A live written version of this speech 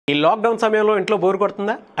ఈ లాక్డౌన్ సమయంలో ఇంట్లో బోర్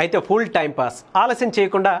కొడుతుందా? అయితే ఫుల్ టైం పాస్ ఆలస్యం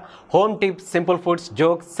చేయకుండా home tips, simple foods,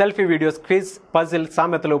 jokes, selfie videos, quiz, puzzle,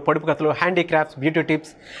 సామెతలు, పొడుపు కథలు, హ్యాండీక్రాఫ్ట్స్, బ్యూటీ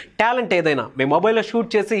టిప్స్, టాలెంట్ ఏదైనా మీ మొబైల్లో షూట్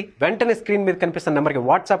చేసి వెంటనే స్క్రీన్ మీద కనిపిస్తున్న నెంబర్కి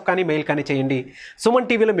వాట్సాప్ కానీ మెయిల్ కానీ చేయండి. సుమన్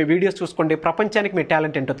టీవీలో మీ వీడియోస్ చూసుకోండి. ప్రపంచానికి మీ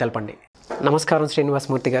టాలెంట్ ఏంటో తెలపండి. నమస్కారం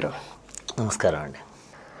శ్రీనివాసమూర్తి గారు. నమస్కారం అండి.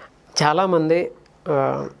 చాలామంది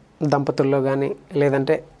దంపతుల్లో కానీ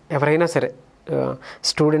లేదంటే ఎవరైనా సరే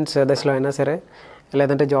స్టూడెంట్స్ దశలో అయినా సరే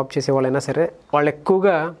లేదంటే జాబ్ చేసే వాళ్ళైనా సరే వాళ్ళు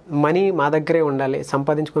ఎక్కువగా మనీ మా దగ్గరే ఉండాలి,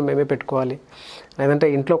 సంపాదించుకొని మేమే పెట్టుకోవాలి, లేదంటే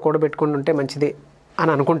ఇంట్లో కూడబెట్టుకుని ఉంటే మంచిది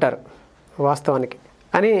అని అనుకుంటారు. వాస్తవానికి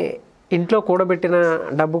అని ఇంట్లో కూడబెట్టిన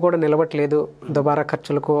డబ్బు కూడా నిలబట్లేదు, దుబారా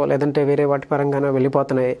ఖర్చులకు లేదంటే వేరే వాటి పరంగానే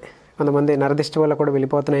వెళ్ళిపోతున్నాయి, కొంతమంది నరదిష్టి వల్ల కూడా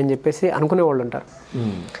వెళ్ళిపోతున్నాయి అని చెప్పేసి అనుకునే వాళ్ళు ఉంటారు.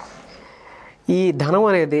 ఈ ధనం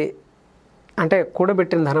అనేది అంటే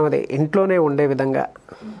కూడబెట్టిన ధనం అది ఇంట్లోనే ఉండే విధంగా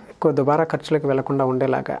ఎక్కువ దుబారా ఖర్చులకు వెళ్లకుండా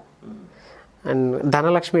ఉండేలాగా అండ్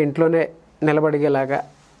ధనలక్ష్మి ఇంట్లోనే నిలబడిగేలాగా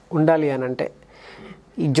ఉండాలి అని అంటే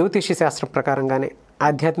ఈ జ్యోతిషి శాస్త్రం ప్రకారం కానీ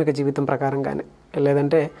ఆధ్యాత్మిక జీవితం ప్రకారం కానీ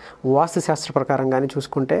లేదంటే వాస్తు శాస్త్ర ప్రకారం కానీ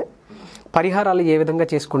చూసుకుంటే పరిహారాలు ఏ విధంగా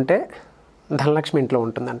చేసుకుంటే ధనలక్ష్మి ఇంట్లో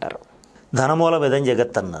ఉంటుందంటారు? ధనమూలం ఇదం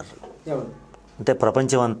జగత్ అన్నారు. అంటే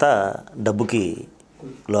ప్రపంచం అంతా డబ్బుకి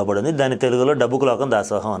లోబడింది. దాని తెలుగులో డబ్బుకు లోకం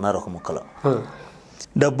దాసోహం అన్నారు ఒక ముక్కలో.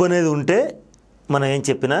 డబ్బు అనేది ఉంటే మనం ఏం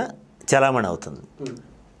చెప్పినా చలామణి అవుతుంది.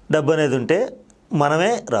 డబ్బు అనేది ఉంటే మనమే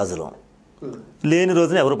రాజులం. లేని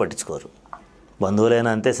రోజున ఎవరు పట్టించుకోరు, బంధువులైనా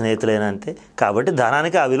అంతే, స్నేహితులైనా అంతే. కాబట్టి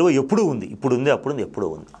ధనానికి ఆ విలువ ఎప్పుడూ ఉంది, ఇప్పుడు ఉంది, అప్పుడు ఉంది, ఎప్పుడూ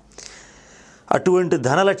ఉంది. అటువంటి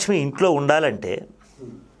ధనలక్ష్మి ఇంట్లో ఉండాలంటే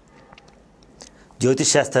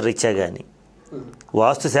జ్యోతిష్ శాస్త్ర రీత్యా కానీ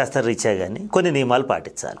వాస్తు శాస్త్ర రీత్యా కానీ కొన్ని నియమాలు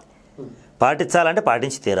పాటించాలంటే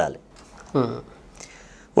పాటించి తీరాలి.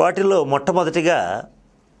 వాటిల్లో మొట్టమొదటిగా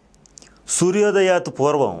సూర్యోదయాతు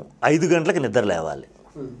పూర్వం 5 గంటలకు నిద్ర లేవాలి.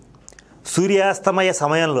 సూర్యాస్తమయ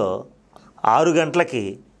సమయంలో 6 గంటలకి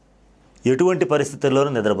ఎటువంటి పరిస్థితుల్లోనూ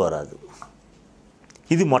నిద్రపోరాదు.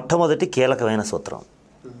 ఇది మొట్టమొదటి కీలకమైన సూత్రం.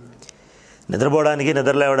 నిద్రపోవడానికి,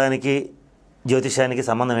 నిద్ర లేవడానికి జ్యోతిషానికి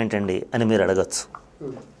సంబంధం ఏంటండి అని మీరు అడగచ్చు.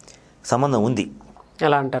 సంబంధం ఉంది.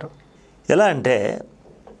 ఎలా అంటారు? ఎలా అంటే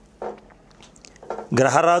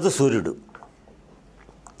గ్రహరాజు సూర్యుడు,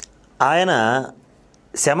 ఆయన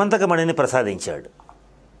శమంతకమణిని ప్రసాదించాడు.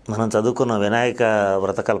 మనం చదువుకున్న వినాయక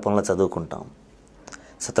వ్రతకల్పంలో చదువుకుంటాం.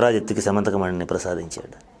 సత్రాజిత్తుకి శమంతకమణిని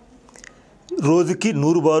ప్రసాదించాడు. రోజుకి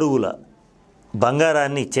 100 బారువుల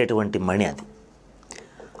బంగారాన్ని ఇచ్చేటువంటి మణి అది.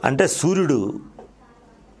 అంటే సూర్యుడు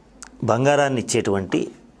బంగారాన్ని ఇచ్చేటువంటి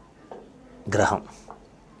గ్రహం,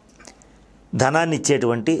 ధనాన్ని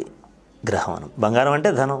ఇచ్చేటువంటి గ్రహం. బంగారం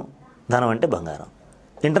అంటే ధనం, ధనం అంటే బంగారం.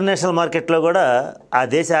 ఇంటర్నేషనల్ మార్కెట్లో కూడా ఆ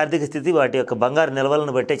దేశ ఆర్థిక స్థితి వాటి యొక్క బంగారు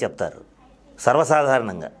నిల్వలను బట్టే చెప్తారు.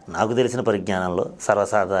 సర్వసాధారణంగా నాకు తెలిసిన పరిజ్ఞానంలో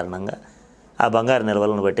సర్వసాధారణంగా ఆ బంగారు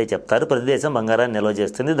నిల్వలను బట్టే చెప్తారు. ప్రతి దేశం బంగారాన్ని నిల్వ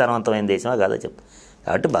చేస్తుంది, ధనవంతమైన దేశమా కాదో చెప్తారు.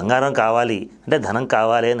 కాబట్టి బంగారం కావాలి అంటే, ధనం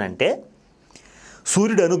కావాలి అని అంటే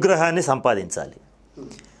సూర్యుడి అనుగ్రహాన్ని సంపాదించాలి.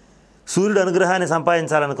 సూర్యుడు అనుగ్రహాన్ని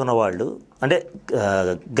సంపాదించాలనుకున్న వాళ్ళు, అంటే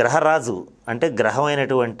గ్రహరాజు అంటే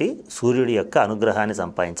గ్రహమైనటువంటి సూర్యుడి యొక్క అనుగ్రహాన్ని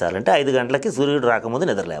సంపాదించాలంటే 5 గంటలకి సూర్యుడు రాకముందు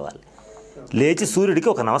నిద్ర లేవాలి. లేచి సూర్యుడికి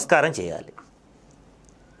ఒక నమస్కారం చేయాలి.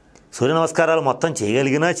 సూర్య నమస్కారాలు మొత్తం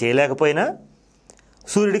చేయగలిగినా చేయలేకపోయినా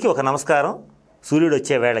సూర్యుడికి ఒక నమస్కారం, సూర్యుడు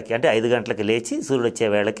వచ్చే వేళకి అంటే 5 గంటలకి లేచి సూర్యుడు వచ్చే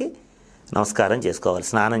వేళకి నమస్కారం చేసుకోవాలి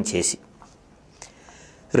స్నానం చేసి.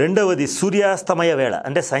 రెండవది సూర్యాస్తమయ వేళ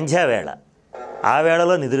అంటే సంధ్యావేళ. ఆ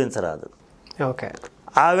వేళలో నిద్రించరాదు. ఓకే.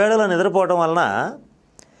 ఆ వేళలో నిద్రపోవడం వలన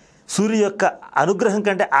సూర్యుడి యొక్క అనుగ్రహం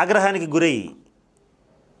కంటే ఆగ్రహానికి గురయ్యి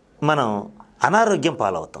మనం అనారోగ్యం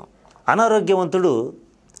పాలవుతాం. అనారోగ్యవంతుడు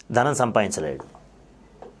ధనం సంపాదించలేడు.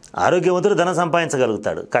 ఆరోగ్యవంతుడు ధనం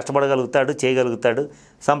సంపాదించగలుగుతాడు, కష్టపడగలుగుతాడు, చేయగలుగుతాడు,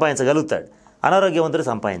 సంపాదించగలుగుతాడు. అనారోగ్యవంతుడు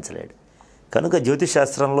సంపాదించలేడు. కనుక జ్యోతిష్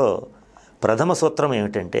శాస్త్రంలో ప్రథమ సూత్రం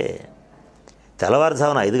ఏమిటంటే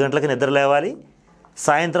తెల్లవారుజామున 5 గంటలకి నిద్ర లేవాలి,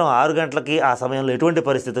 సాయంత్రం 6 గంటలకి ఆ సమయంలో ఎటువంటి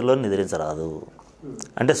పరిస్థితుల్లో నిద్రించరాదు.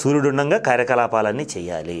 అంటే సూర్యుడు ఉండగా కార్యకలాపాలన్నీ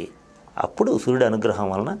చేయాలి. అప్పుడు సూర్యుడి అనుగ్రహం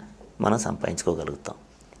వలన మనం సంపాదించుకోగలుగుతాం.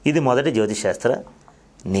 ఇది మొదటి జ్యోతిషశాస్త్ర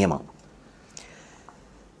నియమం.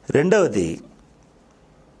 రెండవది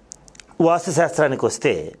వాస్తుశాస్త్రానికి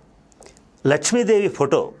వస్తే లక్ష్మీదేవి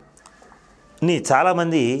ఫోటోని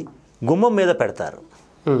చాలామంది గుమ్మం మీద పెడతారు.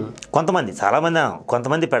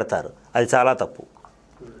 కొంతమంది పెడతారు. అది చాలా తప్పు.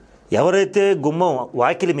 ఎవరైతే గుమ్మం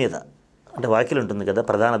వాకిలి మీద, అంటే వాకిలి ఉంటుంది కదా,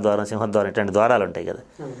 ప్రధాన ద్వారం, సింహద్వారం, ఇట్లాంటి ద్వారాలు ఉంటాయి కదా,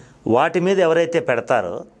 వాటి మీద ఎవరైతే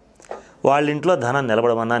పెడతారో వాళ్ళ ఇంట్లో ధనం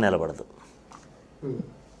నిలబడమన్నా నిలబడదు.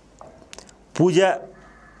 పూజ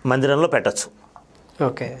మందిరంలో పెట్టచ్చు.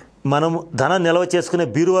 ఓకే. మనం ధనం నిల్వ చేసుకునే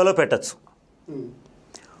బీరువాలో పెట్టచ్చు.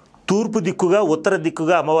 తూర్పు దిక్కుగా, ఉత్తర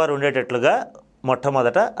దిక్కుగా అమ్మవారు ఉండేటట్లుగా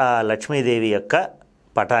మొట్టమొదట ఆ లక్ష్మీదేవి యొక్క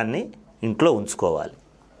పటాన్ని ఇంట్లో ఉంచుకోవాలి.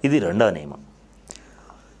 ఇది రెండవ నియమం.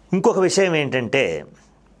 ఇంకొక విషయం ఏంటంటే,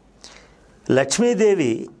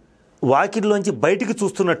 లక్ష్మీదేవి వాకిల్లోంచి బయటికి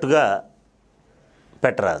చూస్తున్నట్టుగా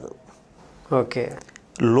పెట్టరాదు. ఓకే.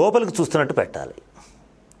 లోపలికి చూస్తున్నట్టు పెట్టాలి.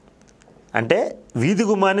 అంటే వీధి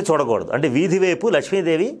గుమ్మాన్ని చూడకూడదు. అంటే వీధి వైపు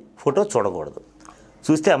లక్ష్మీదేవి ఫోటో చూడకూడదు.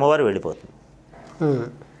 చూస్తే అమ్మవారు వెళ్ళిపోతుంది.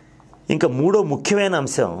 ఇంకా మూడో ముఖ్యమైన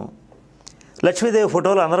అంశం, లక్ష్మీదేవి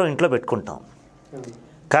ఫోటోలు అందరం ఇంట్లో పెట్టుకుంటాం.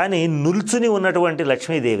 కానీ నిల్చుని ఉన్నటువంటి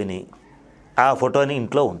లక్ష్మీదేవిని ఆ ఫోటోని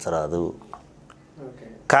ఇంట్లో ఉంచరాదు.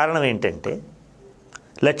 కారణం ఏంటంటే,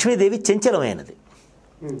 లక్ష్మీదేవి చంచలమైనది.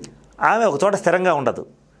 ఆమె ఒక చోట స్థిరంగా ఉండదు,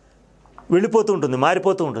 వెళ్ళిపోతూ ఉంటుంది,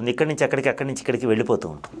 మారిపోతూ ఉంటుంది. ఇక్కడి నుంచి అక్కడికి, అక్కడి నుంచి ఇక్కడికి వెళ్ళిపోతూ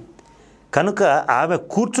ఉంటుంది. కనుక ఆమె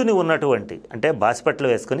కూర్చుని ఉన్నటువంటి, అంటే బాసిపట్లు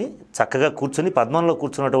వేసుకుని చక్కగా కూర్చుని పద్మంలో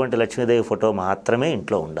కూర్చున్నటువంటి లక్ష్మీదేవి ఫోటో మాత్రమే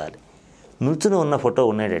ఇంట్లో ఉండాలి. నిల్చుని ఉన్న ఫోటో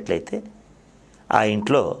ఉండేటట్లయితే ఆ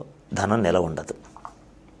ఇంట్లో ధనం నిల ఉండదు.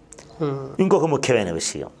 ఇంకొక ముఖ్యమైన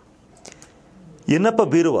విషయం, ఇనప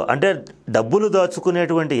బీరువా, అంటే డబ్బులు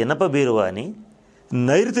దాచుకునేటువంటి ఇనప బీరువాని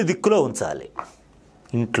నైరుతి దిక్కులో ఉంచాలి.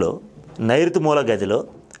 ఇంట్లో నైరుతి మూల గదిలో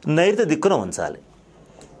నైరుతి దిక్కున ఉంచాలి.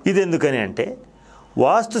 ఇది ఎందుకని అంటే,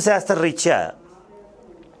 వాస్తు శాస్త్రరీత్యా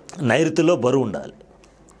నైరుతిలో బరువు ఉండాలి.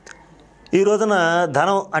 ఈ రోజున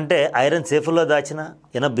ధనం అంటే ఐరన్ సేఫుల్లో దాచినా,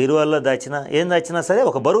 ఇనప బీరువాల్లో దాచినా, ఏం దాచినా సరే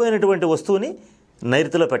ఒక బరువు అయినటువంటి వస్తువుని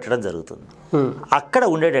నైరుతిలో పెట్టడం జరుగుతుంది. అక్కడ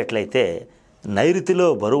ఉండేటట్లయితే నైరుతిలో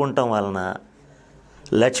బరువు ఉండటం వలన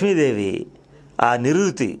లక్ష్మీదేవి ఆ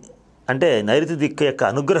నిరుతి, అంటే నైరుతి దిక్కు యొక్క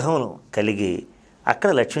అనుగ్రహం కలిగి అక్కడ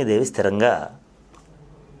లక్ష్మీదేవి స్థిరంగా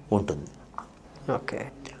ఉంటుంది. ఓకే.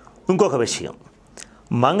 ఇంకొక విషయం,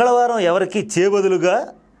 మంగళవారం ఎవరికి చేబదులుగా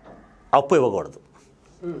అప్పు ఇవ్వకూడదు.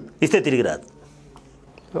 ఇస్తే తిరిగి రాదు.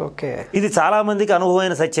 ఓకే. ఇది చాలామందికి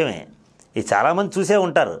అనుభవమైన సత్యమే. ఇది చాలామంది చూసే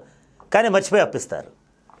ఉంటారు, కానీ మర్చిపోయి అప్పిస్తారు.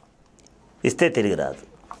 ఇస్తే తిరిగి రాదు.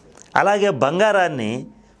 అలాగే బంగారాన్ని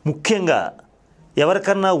ముఖ్యంగా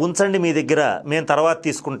ఎవరికన్నా ఉంచండి మీ దగ్గర, మేము తర్వాత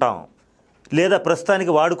తీసుకుంటాం, లేదా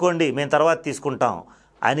ప్రస్తుతానికి వాడుకోండి మేము తర్వాత తీసుకుంటాం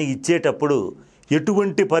అని ఇచ్చేటప్పుడు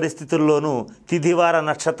ఎటువంటి పరిస్థితుల్లోనూ తిథివార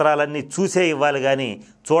నక్షత్రాలన్నీ చూసే ఇవ్వాలి, కానీ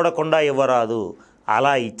చూడకుండా ఇవ్వరాదు.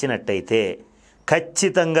 అలా ఇచ్చినట్టయితే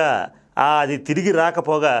ఖచ్చితంగా అది తిరిగి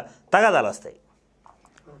రాకపోగా తగాదాలు వస్తాయి,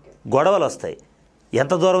 గొడవలు వస్తాయి,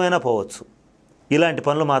 ఎంత దూరమైనా పోవచ్చు. ఇలాంటి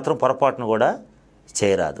పనులు మాత్రం పొరపాటును కూడా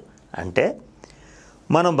చేయరాదు. అంటే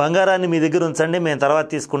మనం బంగారాన్ని మీ దగ్గర ఉంచండి మేము తర్వాత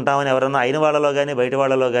తీసుకుంటామని ఎవరన్నా అయిన వాళ్ళలో కానీ బయట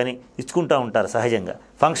వాళ్ళలో కానీ ఇచ్చుకుంటూ ఉంటారు సహజంగా.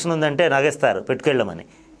 ఫంక్షన్ ఉందంటే నగేస్తారు పెట్టుకెళ్ళమని.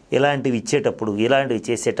 ఇలాంటివి ఇచ్చేటప్పుడు, ఇలాంటివి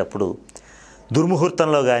చేసేటప్పుడు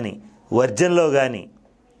దుర్ముహూర్తంలో కానీ, వర్జంలో కానీ,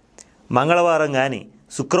 మంగళవారం కానీ,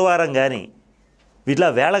 శుక్రవారం కానీ, ఇట్లా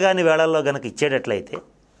వేళల్లో కనుక ఇచ్చేటట్లయితే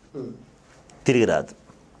తిరిగి రాదు.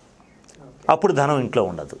 అప్పుడు ధనం ఇంట్లో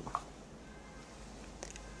ఉండదు.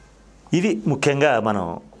 ఇవి ముఖ్యంగా మనం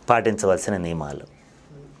పాటించవలసిన నియమాలు.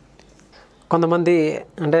 కొంతమంది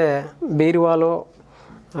అంటే బీరువాలో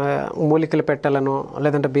మూలికలు పెట్టాలను,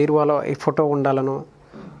 లేదంటే బీరువాలో ఈ ఫోటో ఉండాలను,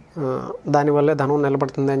 దానివల్లే ధనం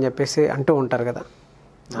నిలబడుతుంది అని చెప్పేసి అంటూ ఉంటారు కదా.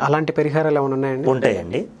 అలాంటి పరిహారాలు ఏమైనా ఉన్నాయండి?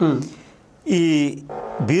 ఉంటాయండి. ఈ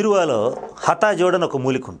బీరువాలో హతాజోడు అని ఒక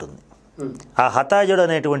మూలిక ఉంటుంది. ఆ హతాజోడు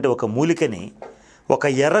అనేటువంటి ఒక మూలికని ఒక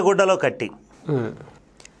ఎర్రగుడ్డలో కట్టి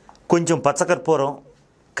కొంచెం పచ్చకర్పూరం,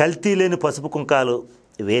 కల్తీ లేని పసుపు కుంకాలు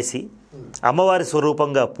వేసి అమ్మవారి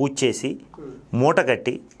స్వరూపంగా పూజ చేసి మూట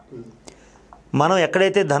కట్టి మనం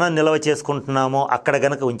ఎక్కడైతే ధనం నిల్వ చేసుకుంటున్నామో అక్కడ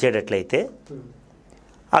గనక ఉంచేటట్లయితే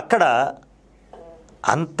అక్కడ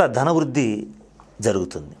అంత ధనవృద్ధి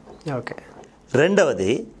జరుగుతుంది. ఓకే.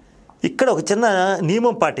 రెండవది, ఇక్కడ ఒక చిన్న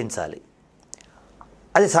నియమం పాటించాలి.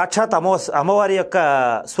 అది సాక్షాత్ అమ్మవారి యొక్క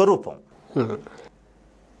స్వరూపం.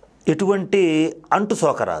 ఎటువంటి అంటు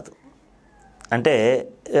సోకరాదు. అంటే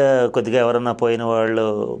కొద్దిగా ఎవరన్నా పోయిన వాళ్ళు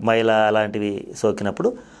మైల అలాంటివి సోకినప్పుడు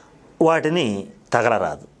వాటిని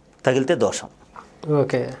తగలరాదు, తగిలితే దోషం.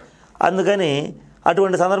 ఓకే. అందుకని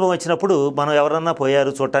అటువంటి సందర్భం వచ్చినప్పుడు మనం ఎవరన్నా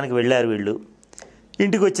పోయారు చూడటానికి వెళ్ళారు, వీళ్ళు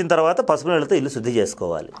ఇంటికి వచ్చిన తర్వాత పసుపు నీళ్ళతో ఇల్లు శుద్ధి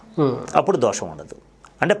చేసుకోవాలి. అప్పుడు దోషం ఉండదు.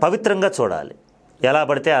 అంటే పవిత్రంగా చూడాలి. ఎలా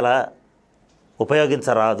పడితే అలా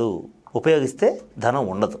ఉపయోగించరాదు. ఉపయోగిస్తే ధనం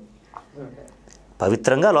ఉండదు.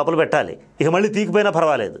 పవిత్రంగా లోపల పెట్టాలి. ఇక మళ్ళీ తీకిపోయినా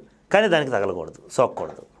పర్వాలేదు, కానీ దానికి తగలకూడదు,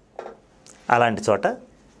 సోకకూడదు. అలాంటి చోట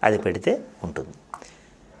అది పెడితే ఉంటుంది.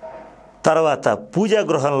 తర్వాత పూజా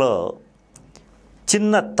గృహంలో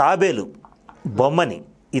చిన్న తాబేలు బొమ్మని,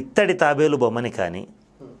 ఇత్తడి తాబేలు బొమ్మని కానీ,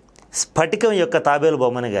 స్ఫటికం యొక్క తాబేలు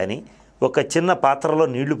బొమ్మని కానీ ఒక చిన్న పాత్రలో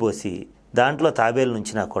నీళ్లు పోసి దాంట్లో తాబేలు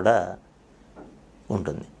నుంచినా కూడా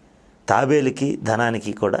ఉంటుంది. తాబేలుకి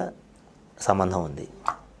ధనానికి కూడా సంబంధం ఉంది.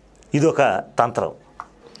 ఇదొక తంత్రం.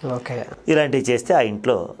 ఓకే. ఇలాంటివి చేస్తే ఆ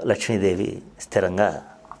ఇంట్లో లక్ష్మీదేవి స్థిరంగా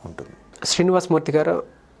ఉంటుంది. శ్రీనివాసమూర్తి గారు,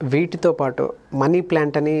 వీటితో పాటు మనీ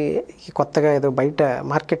ప్లాంట్ అని కొత్తగా ఏదో బయట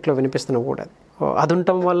మార్కెట్లో వినిపిస్తున్నాం కూడా, అది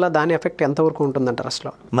ఉండటం వల్ల దాని ఎఫెక్ట్ ఎంతవరకు ఉంటుందంటారు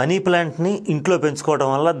అసలు? మనీ ప్లాంట్ని ఇంట్లో పెంచుకోవడం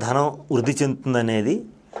వల్ల ధనం వృద్ధి చెందుతుందనేది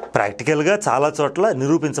ప్రాక్టికల్గా చాలా చోట్ల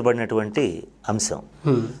నిరూపించబడినటువంటి అంశం.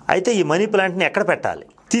 అయితే ఈ మనీ ప్లాంట్ని ఎక్కడ పెట్టాలి?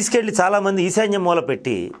 తీసుకెళ్ళి చాలామంది ఈశాన్యం మూల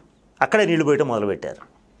పెట్టి అక్కడే నీళ్లు పోయటం మొదలుపెట్టారు.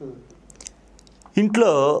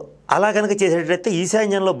 ఇంట్లో అలా కనుక చేసేటట్లయితే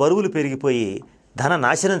ఈశాన్యంలో బరువులు పెరిగిపోయి ధన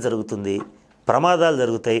నాశనం జరుగుతుంది, ప్రమాదాలు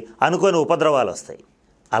జరుగుతాయి, అనుకోని ఉపద్రవాలు వస్తాయి.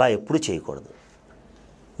 అలా ఎప్పుడూ చేయకూడదు.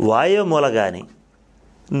 వాయు మూల కానీ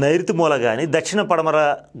నైరుతి మూల కానీ దక్షిణ పడమర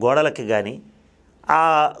గోడలకి కానీ ఆ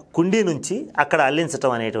కుండీ నుంచి అక్కడ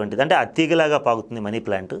అల్లించటం అనేటువంటిది, అంటే తీగలాగా పాకుతుంది మనీ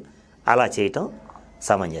ప్లాంట్, అలా చేయటం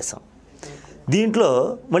సమంజసం. దీంట్లో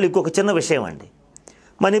మళ్ళీ ఇంకొక చిన్న విషయం అండి.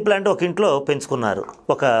 మనీ ప్లాంట్ ఒక ఇంట్లో పెంచుకున్నారు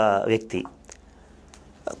ఒక వ్యక్తి.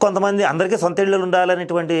 కొంతమంది అందరికీ సొంత ఇళ్ళు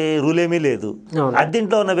ఉండాలనేటువంటి రూల్ ఏమీ లేదు.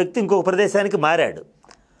 అద్దెంట్లో ఉన్న వ్యక్తి ఇంకొక ప్రదేశానికి మారాడు.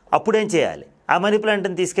 అప్పుడేం చేయాలి? ఆ మనీ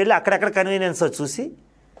ప్లాంట్ని తీసుకెళ్ళి అక్కడెక్కడ కన్వీనియన్స్ చూసి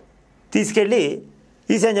తీసుకెళ్ళి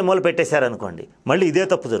ఈశాన్య మూల పెట్టేశారనుకోండి, మళ్ళీ ఇదే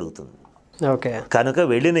తప్పు జరుగుతుంది. ఓకే. కనుక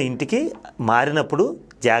వెళ్ళిన ఇంటికి మారినప్పుడు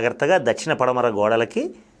జాగ్రత్తగా దక్షిణ పడమర గోడలకి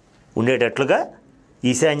ఉండేటట్లుగా,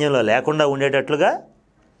 ఈశాన్యంలో లేకుండా ఉండేటట్లుగా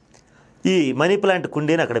ఈ మనీ ప్లాంట్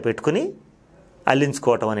కుండీని అక్కడ పెట్టుకుని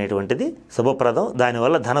అల్లించుకోవటం అనేటువంటిది శుభప్రదం.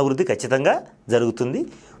 దానివల్ల ధనవృద్ధి ఖచ్చితంగా జరుగుతుంది.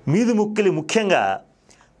 మీది ముక్కిలి ముఖ్యంగా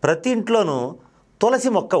ప్రతి ఇంట్లోనూ తులసి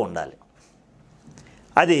మొక్క ఉండాలి.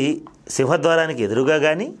 అది సింహద్వారానికి ఎదురుగా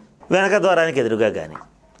కానీ వెనక ద్వారానికి ఎదురుగా కానీ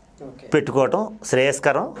పెట్టుకోవటం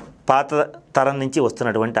శ్రేయస్కరం. పాత తరం నుంచి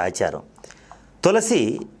వస్తున్నటువంటి ఆచారం. తులసి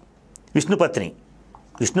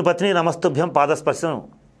విష్ణుపత్ని నమస్తుభ్యం పాదస్పర్శం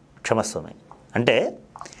క్షమస్వమే. అంటే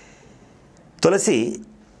తులసి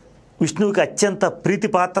విష్ణువుకి అత్యంత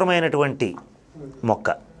ప్రీతిపాత్రమైనటువంటి మొక్క.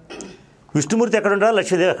 విష్ణుమూర్తి ఎక్కడ ఉంటాడో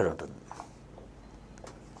లక్ష్మీదేవి అక్కడ ఉంటుంది.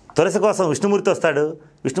 తులసి కోసం విష్ణుమూర్తి వస్తాడు,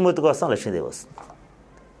 విష్ణుమూర్తి కోసం లక్ష్మీదేవి వస్తుంది.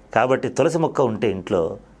 కాబట్టి తులసి మొక్క ఉంటే ఇంట్లో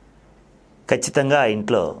ఖచ్చితంగా ఆ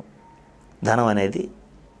ఇంట్లో ధనం అనేది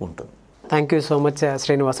ఉంటుంది. Thank you so much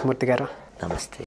Srinivasamurthy గారు. నమస్తే.